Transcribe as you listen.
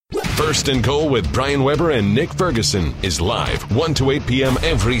First and Goal with Brian Weber and Nick Ferguson is live 1 to 8 p.m.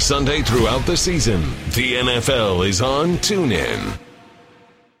 every Sunday throughout the season. The NFL is on TuneIn.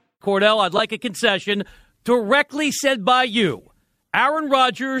 Cordell, I'd like a concession directly said by you. Aaron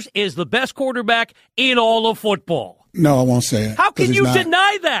Rodgers is the best quarterback in all of football. No, I won't say it. How can you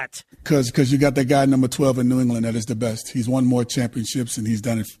deny that? Because you got that guy number 12 in New England that is the best. He's won more championships, and he's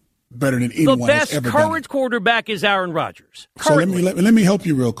done it better than anyone has ever done. The best current quarterback is Aaron Rodgers. Currently. So let me help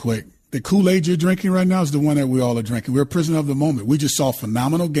you real quick. The Kool-Aid you're drinking right now is the one that we all are drinking. We're a prisoner of the moment. We just saw a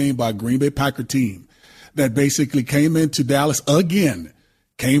phenomenal game by a Green Bay Packer team that basically came into Dallas again,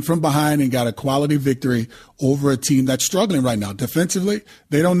 came from behind and got a quality victory over a team that's struggling right now. Defensively,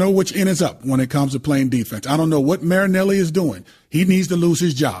 they don't know which end is up when it comes to playing defense. I don't know what Marinelli is doing. He needs to lose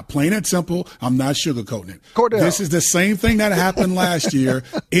his job. Plain and simple, I'm not sugarcoating it. Cordell. This is the same thing that happened last year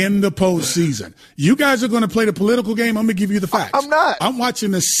in the postseason. You guys are going to play the political game. I'm going to give you the facts. I'm not. I'm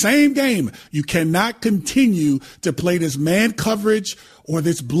watching the same game. You cannot continue to play this man coverage or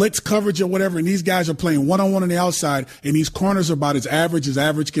this blitz coverage or whatever, and these guys are playing one-on-one on the outside, and these corners are about as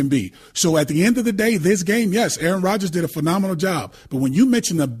average can be. So at the end of the day, this game, yes, Aaron Rodgers did a phenomenal job. But when you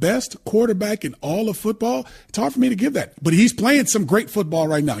mention the best quarterback in all of football, it's hard for me to give that. But he's playing some great football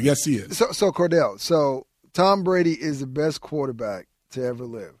right now. Yes, he is. So Cordell, Tom Brady is the best quarterback to ever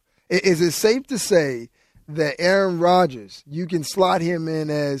live. Is it safe to say that Aaron Rodgers, you can slot him in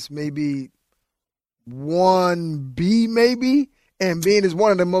as maybe 1B maybe, and being as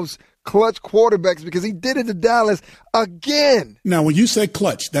one of the most clutch quarterbacks because he did it to Dallas again? Now, when you say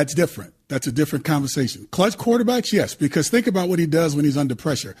clutch, that's different. That's a different conversation. Clutch quarterbacks, yes, because think about what he does when he's under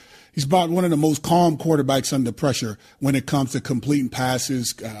pressure. He's about one of the most calm quarterbacks under pressure when it comes to completing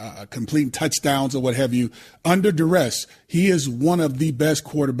passes, completing touchdowns or what have you. Under duress, he is one of the best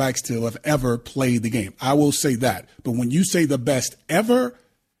quarterbacks to have ever played the game. I will say that. But when you say the best ever,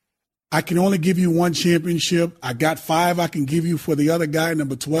 I can only give you one championship. I got 5 I can give you for the other guy,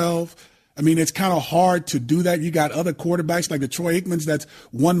 number 12. I mean, it's kind of hard to do that. You got other quarterbacks like the Troy Aikmans that's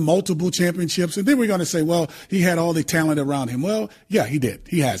won multiple championships. And then we're going to say, well, he had all the talent around him. Well, yeah, he did.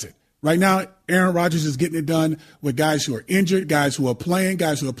 He has it. Right now, Aaron Rodgers is getting it done with guys who are injured, guys who are playing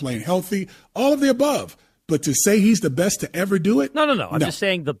healthy, all of the above. But to say he's the best to ever do it? No. I'm just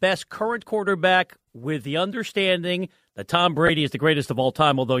saying the best current quarterback with the understanding that Tom Brady is the greatest of all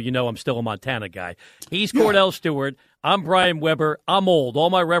time, although you know I'm still a Montana guy. He's Cordell Stewart. I'm Brian Weber. I'm old. All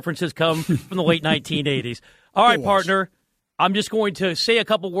my references come from the late 1980s. All right, partner. I'm just going to say a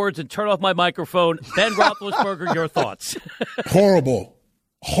couple words and turn off my microphone. Ben Roethlisberger, your thoughts.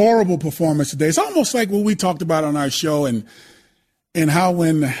 Horrible performance today. It's almost like what we talked about on our show and how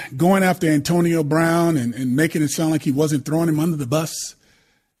when going after Antonio Brown and making it sound like he wasn't throwing him under the bus,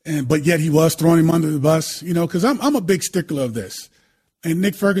 but yet he was throwing him under the bus, you know, because I'm a big stickler of this. And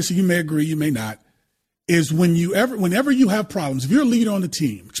Nick Ferguson, you may agree, you may not, is whenever you have problems, if you're a leader on the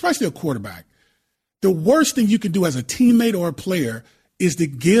team, especially a quarterback, the worst thing you can do as a teammate or a player is to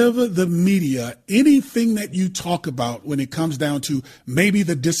give the media anything that you talk about when it comes down to maybe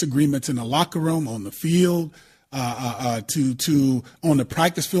the disagreements in the locker room, on the field, to on the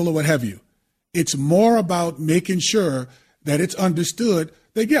practice field or what have you. It's more about making sure that it's understood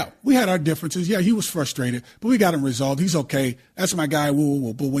that, yeah, we had our differences. Yeah, he was frustrated, but we got him resolved. He's okay. That's my guy.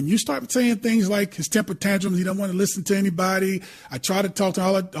 Woo. But when you start saying things like his temper tantrums, he don't want to listen to anybody. I try to talk to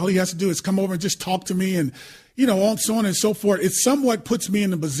him. All he has to do is come over and just talk to me and, you know, so on and so forth. It somewhat puts me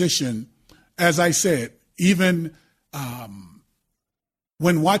in a position, as I said, even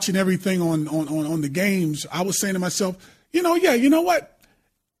when watching everything on the games, I was saying to myself, you know what?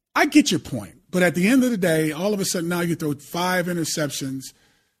 I get your point. But at the end of the day, all of a sudden now you throw 5 interceptions.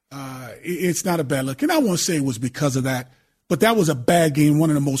 It's not a bad look. And I won't say it was because of that, but that was a bad game, one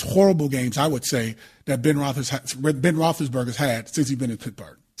of the most horrible games, I would say, that Ben Roethlisberger's had since he's been in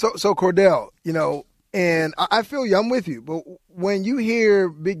Pittsburgh. So Cordell, you know, and I feel you, I'm with you. But when you hear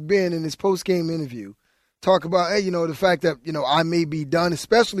Big Ben in his post-game interview talk about, hey, you know, the fact that, you know, I may be done,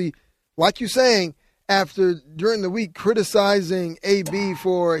 especially, like you're saying, after during the week criticizing AB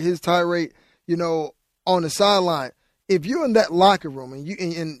for his tirade, you know, on the sideline. If you're in that locker room and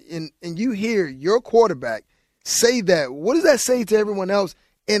you hear your quarterback say that, what does that say to everyone else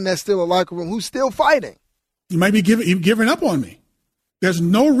in that still a locker room who's still fighting? You might be giving up on me. There's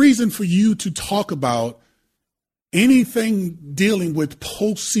no reason for you to talk about anything dealing with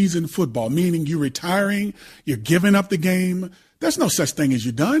postseason football, meaning you're retiring, you're giving up the game. There's no such thing as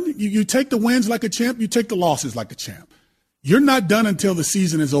you're done. You take the wins like a champ, you take the losses like a champ. You're not done until the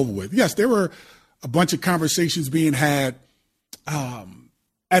season is over with. Yes, there were a bunch of conversations being had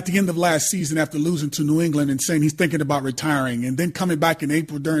at the end of last season after losing to New England and saying he's thinking about retiring, and then coming back in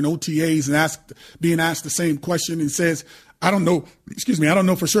April during OTAs and being asked the same question and says, I don't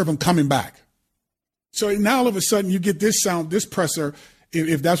know for sure if I'm coming back. So now all of a sudden you get this presser,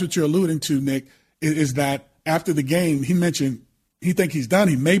 if that's what you're alluding to, Nick, is that after the game he mentioned he think he's done,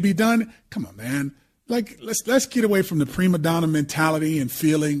 he may be done. Come on, man. Like, let's get away from the prima donna mentality and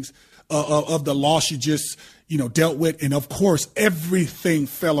feelings of the loss you just dealt with. And, of course, everything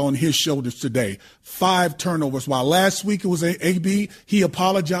fell on his shoulders today. 5 turnovers. While last week it was AB, he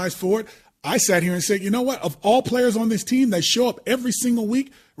apologized for it. I sat here and said, you know what? Of all players on this team that show up every single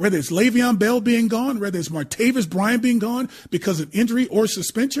week, whether it's Le'Veon Bell being gone, whether it's Martavis Bryant being gone because of injury or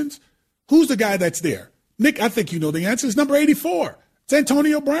suspensions, who's the guy that's there? Nick, I think you know the answer. It's number 84. It's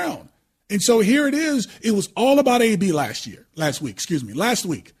Antonio Brown. And so here it is. It was all about AB last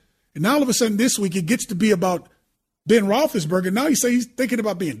week. And now all of a sudden this week it gets to be about Ben Roethlisberger. Now he's thinking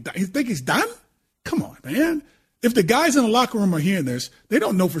about you think he's done? Come on, man. If the guys in the locker room are hearing this, they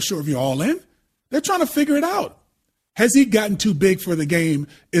don't know for sure if you're all in. They're trying to figure it out. Has he gotten too big for the game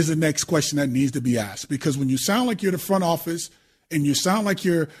is the next question that needs to be asked. Because when you sound like you're the front office and you sound like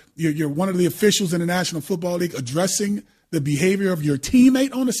you're one of the officials in the National Football League addressing the behavior of your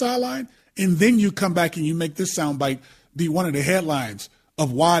teammate on the sideline, and then you come back and you make this soundbite be one of the headlines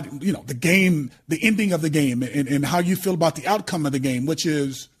of why, the game, the ending of the game, and how you feel about the outcome of the game, which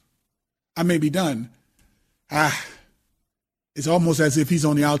is, I may be done. It's almost as if he's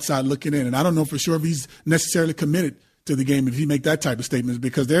on the outside looking in. And I don't know for sure if he's necessarily committed to the game if he make that type of statement,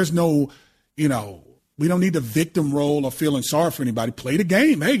 because there's no, we don't need the victim role or feeling sorry for anybody. Play the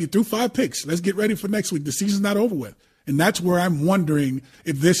game. Hey, you threw 5 picks. Let's get ready for next week. The season's not over with. And that's where I'm wondering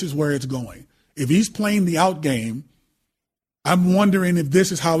if this is where it's going. If he's playing the out game, I'm wondering if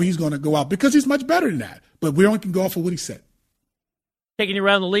this is how he's going to go out, because he's much better than that. But we only can go off of what he said. Taking you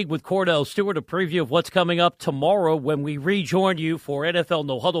around the league with Cordell Stewart, a preview of what's coming up tomorrow when we rejoin you for NFL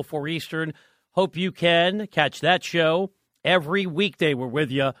No Huddle 4 Eastern. Hope you can catch that show every weekday. We're with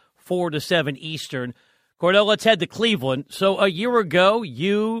you 4 to 7 Eastern. Cordell, let's head to Cleveland. So a year ago,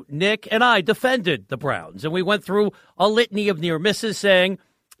 you, Nick, and I defended the Browns, and we went through a litany of near misses saying,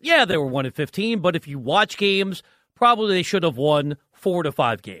 yeah, they were 1-15, but if you watch games, probably they should have won 4 to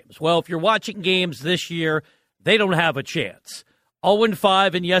 5 games. Well, if you're watching games this year, they don't have a chance.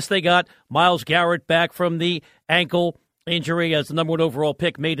 0-5, and yes, they got Myles Garrett back from the ankle injury as the number 1 overall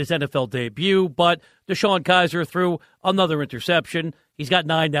pick made his NFL debut, but DeShone Kizer threw another interception. He's got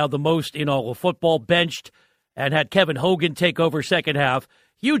 9 now, the most in all of football, benched, and had Kevin Hogan take over second half.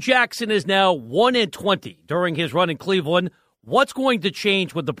 Hugh Jackson is now 1-20 during his run in Cleveland. What's going to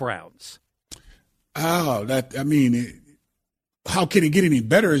change with the Browns? How can it get any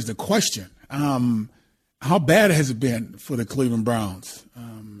better is the question. How bad has it been for the Cleveland Browns?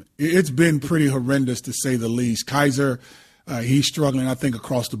 It's been pretty horrendous, to say the least. Kizer, he's struggling, I think,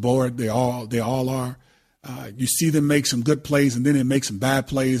 across the board. They all are. You see them make some good plays, and then they make some bad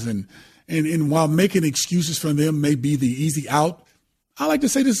plays. And while making excuses for them may be the easy out, I like to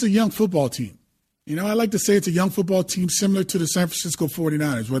say this is a young football team. I like to say it's a young football team similar to the San Francisco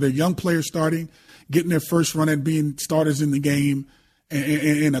 49ers, where they're young players starting, getting their first run at being starters in the game,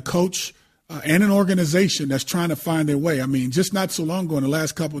 and a coach and an organization that's trying to find their way. Just not so long ago in the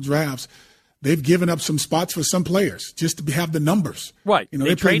last couple of drafts, they've given up some spots for some players just to have the numbers. Right.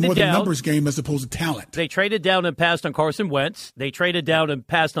 They play more the numbers game as opposed to talent. They traded down and passed on Carson Wentz. They traded down and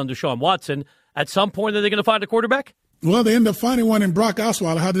passed on Deshaun Watson. At some point, are they going to find a quarterback? Well, they end up finding one in Brock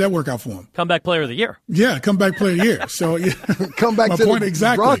Osweiler. How did that work out for him? Comeback player of the year. Yeah, comeback player of the year. So, yeah. Come back to the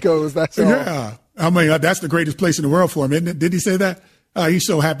exactly. Broncos, that's all. Yeah. That's the greatest place in the world for him, isn't it? Did he say that? He's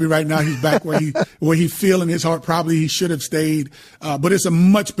so happy right now. He's back where he feel in his heart probably he should have stayed. But it's a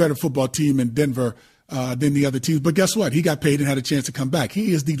much better football team in Denver than the other teams. But guess what? He got paid and had a chance to come back.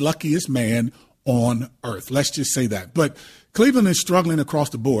 He is the luckiest man on earth. Let's just say that. But Cleveland is struggling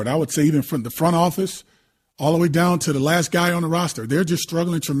across the board. I would say even from the front office all the way down to the last guy on the roster. They're just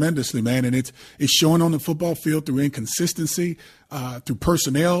struggling tremendously, man. And it's showing on the football field through inconsistency, through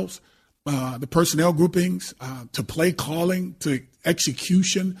the personnel groupings, to play calling, to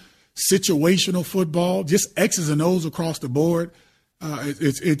execution, situational football, just X's and O's across the board.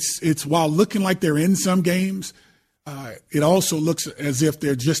 It's while looking like they're in some games, it also looks as if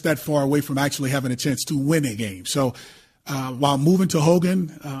they're just that far away from actually having a chance to win a game. So while moving to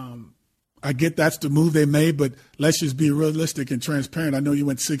Hogan, I get that's the move they made, but let's just be realistic and transparent. I know you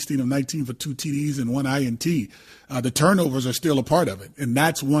went 16 of 19 for 2 TDs and 1 INT. The turnovers are still a part of it, and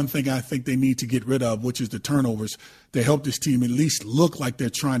that's one thing I think they need to get rid of, which is the turnovers to help this team at least look like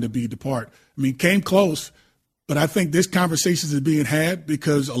they're trying to be the part. Came close But I think this conversation is being had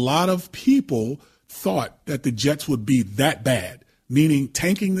because a lot of people thought that the Jets would be that bad, meaning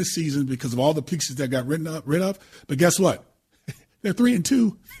tanking the season because of all the pieces that got rid of. But guess what? They're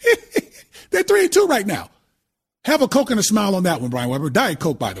 3-2. They're 3-2 right now. Have a Coke and a smile on that one, Brian Weber. Diet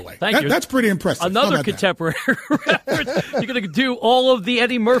Coke, by the way. Thank you. That's pretty impressive. Another contemporary reference. You're going to do all of the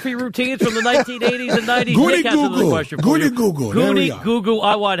Eddie Murphy routines from the 1980s and 90s. Goody Nick has another question for you. Goody Goo.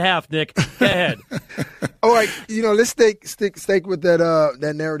 I want half, Nick. Go ahead. All right, let's stick with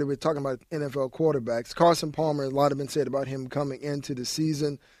that narrative. We're talking about NFL quarterbacks. Carson Palmer, a lot have been said about him coming into the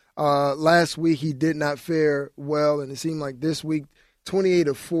season. Last week he did not fare well, and it seemed like this week 28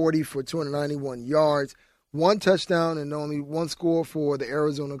 of 40 for 291 yards. 1 touchdown and only 1 score for the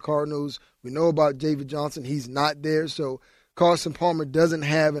Arizona Cardinals. We know about David Johnson. He's not there, so Carson Palmer doesn't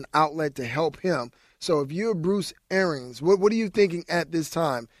have an outlet to help him. So if you're Bruce Arians, what are you thinking at this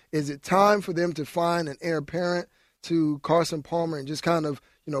time? Is it time for them to find an heir apparent to Carson Palmer and just kind of,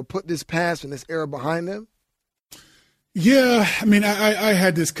 put this past and this era behind them? Yeah, I mean, I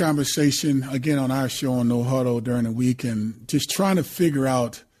had this conversation, again, on our show on No Huddle during the week and just trying to figure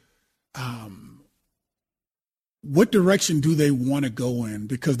out what direction do they want to go in,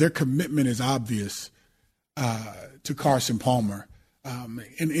 because their commitment is obvious to Carson Palmer.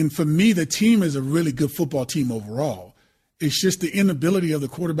 And for me, the team is a really good football team overall. It's just the inability of the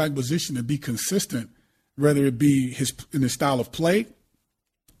quarterback position to be consistent, whether it be in his style of play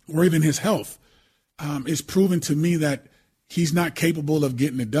or even his health. It's proven to me that he's not capable of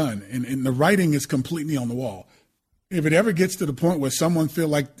getting it done. And the writing is completely on the wall. If it ever gets to the point where someone feel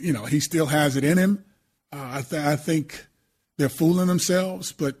like, he still has it in him, I think they're fooling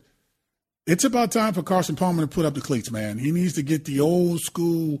themselves. But it's about time for Carson Palmer to put up the cleats, man. He needs to get the old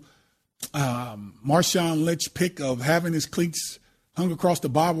school Marshawn Lynch pick of having his cleats hung across the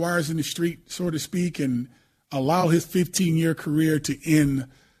barbed wires in the street, so to speak, and allow his 15-year career to end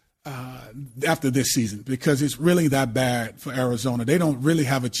after this season, because it's really that bad for Arizona. They don't really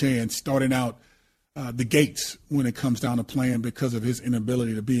have a chance starting out the gates when it comes down to playing because of his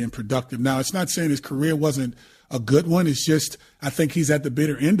inability to be productive. Now, it's not saying his career wasn't a good one. It's just I think he's at the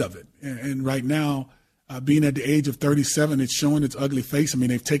bitter end of it. And right now, being at the age of 37, it's showing its ugly face. I mean,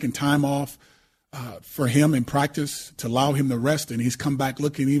 they've taken time off for him in practice to allow him to rest, and he's come back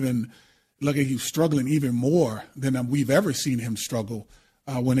looking like he's struggling even more than we've ever seen him struggle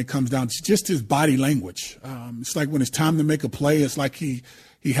when it comes down to just his body language. It's like when it's time to make a play, it's like he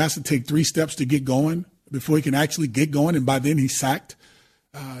has to take 3 steps to get going before he can actually get going, and by then he's sacked.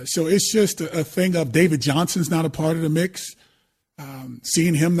 So it's just a thing of David Johnson's not a part of the mix.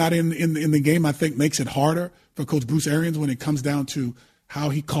 Seeing him not in the game, I think, makes it harder for Coach Bruce Arians when it comes down to how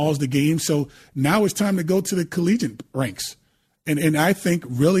he calls the game. So now it's time to go to the collegiate ranks and I think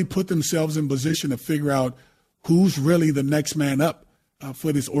really put themselves in position to figure out who's really the next man up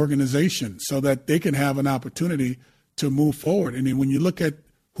for this organization so that they can have an opportunity to move forward. And then when you look at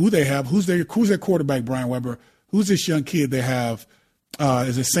who they have, who's their quarterback, Brian Weber, who's this young kid they have?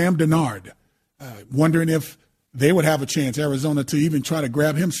 Is it Sam Darnold? Wondering if they would have a chance, Arizona, to even try to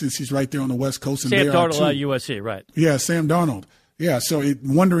grab him since he's right there on the West Coast. And Sam Darnold at USC, right? Yeah, Sam Darnold. Yeah, so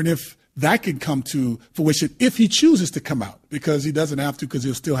wondering if that could come to fruition if he chooses to come out, because he doesn't have to, because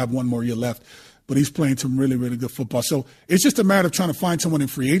he'll still have 1 more year left. But he's playing some really, really good football. So it's just a matter of trying to find someone in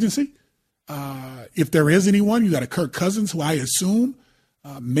free agency. If there is anyone, you got a Kirk Cousins, who I assume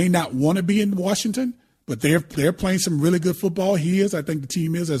may not want to be in Washington, but they're playing some really good football. He is. I think the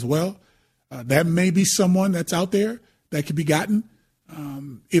team is as well. That may be someone that's out there that could be gotten.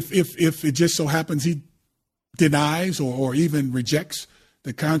 If it just so happens he denies or even rejects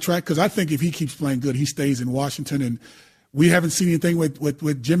the contract, because I think if he keeps playing good, he stays in Washington. And we haven't seen anything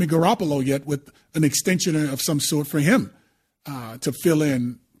with Jimmy Garoppolo yet with an extension of some sort for him to fill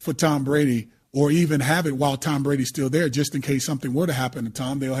in for Tom Brady, or even have it while Tom Brady's still there, just in case something were to happen to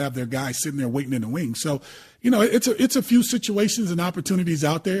Tom. They'll have their guy sitting there waiting in the wings. So, it's a few situations and opportunities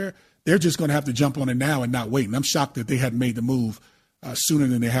out there. They're just going to have to jump on it now and not wait. And I'm shocked that they hadn't made the move sooner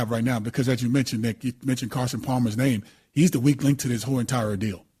than they have right now, because as you mentioned, Nick, you mentioned Carson Palmer's name. He's the weak link to this whole entire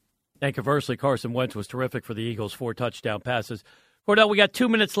deal. And conversely, Carson Wentz was terrific for the Eagles, 4 touchdown passes. Cordell, we got 2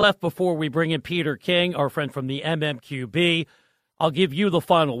 minutes left before we bring in Peter King, our friend from the MMQB. I'll give you the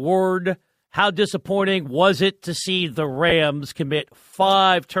final word. How disappointing was it to see the Rams commit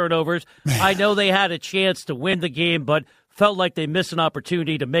 5 turnovers? Man. I know they had a chance to win the game, but felt like they missed an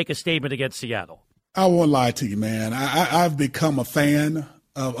opportunity to make a statement against Seattle. I won't lie to you, man. I've become a fan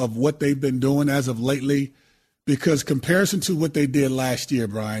of what they've been doing as of lately, because comparison to what they did last year,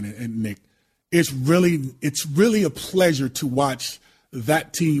 Brian and Nick, it's really a pleasure to watch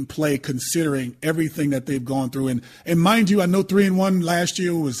that team play considering everything that they've gone through. And mind you, I know 3-1 last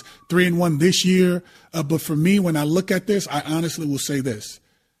year was 3-1 this year. But for me, when I look at this, I honestly will say this,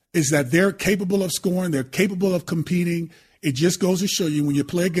 is that they're capable of scoring. They're capable of competing. It just goes to show you when you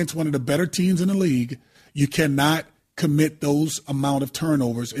play against one of the better teams in the league, you cannot commit those amount of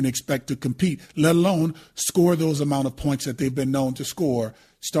turnovers and expect to compete, let alone score those amount of points that they've been known to score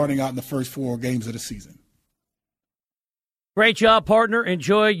starting out in the first 4 games of the season. Great job, partner.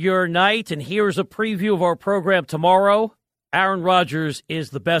 Enjoy your night. And here's a preview of our program tomorrow. Aaron Rodgers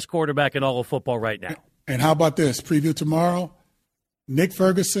is the best quarterback in all of football right now. And how about this? Preview tomorrow. Nick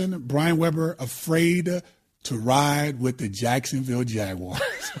Ferguson, Brian Weber, afraid to ride with the Jacksonville Jaguars.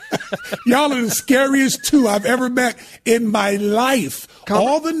 Y'all are the scariest two I've ever met in my life.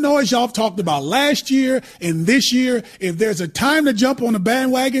 All the noise y'all talked about last year and this year, if there's a time to jump on the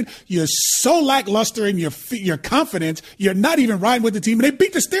bandwagon, you're so lackluster in your confidence, you're not even riding with the team. And they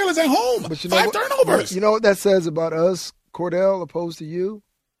beat the Steelers at home. But 5 turnovers. You know what that says about us, Cordell, opposed to you?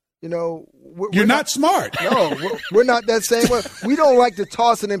 You know, you're not smart. No, we're not that same way. We don't like to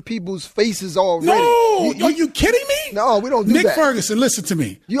toss it in people's faces already. No, are you kidding me? No, we don't do Nick that. Ferguson, listen to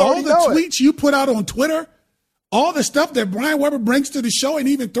me. All the tweets you put out on Twitter, all the stuff that Brian Weber brings to the show and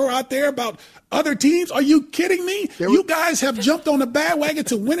even throw out there about other teams, are you kidding me? You guys have jumped on the bandwagon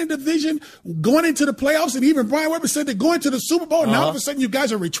to win a division, going into the playoffs, and even Brian Weber said they're going to the Super Bowl, and now all of a sudden you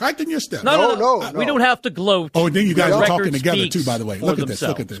guys are retracting your steps. No. We don't have to gloat. Oh, then you guys are talking together, speaks too, by the way. Look at this.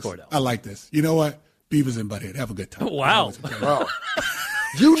 Cordell. I like this. You know what? Beavers and Butthead, have a good time. Wow.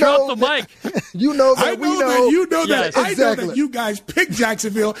 You Drop the mic. You know that we know. That you know Yes. that. I know Exactly. that you guys picked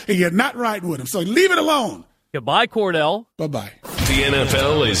Jacksonville, and you're not riding with them. So leave it alone. Goodbye, Cordell. Bye-bye. The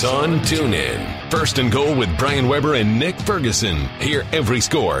NFL is on TuneIn. First and Goal with Brian Weber and Nick Ferguson. Hear every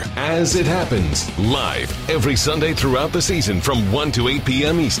score as it happens, live every Sunday throughout the season from 1 to 8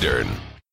 p.m. Eastern.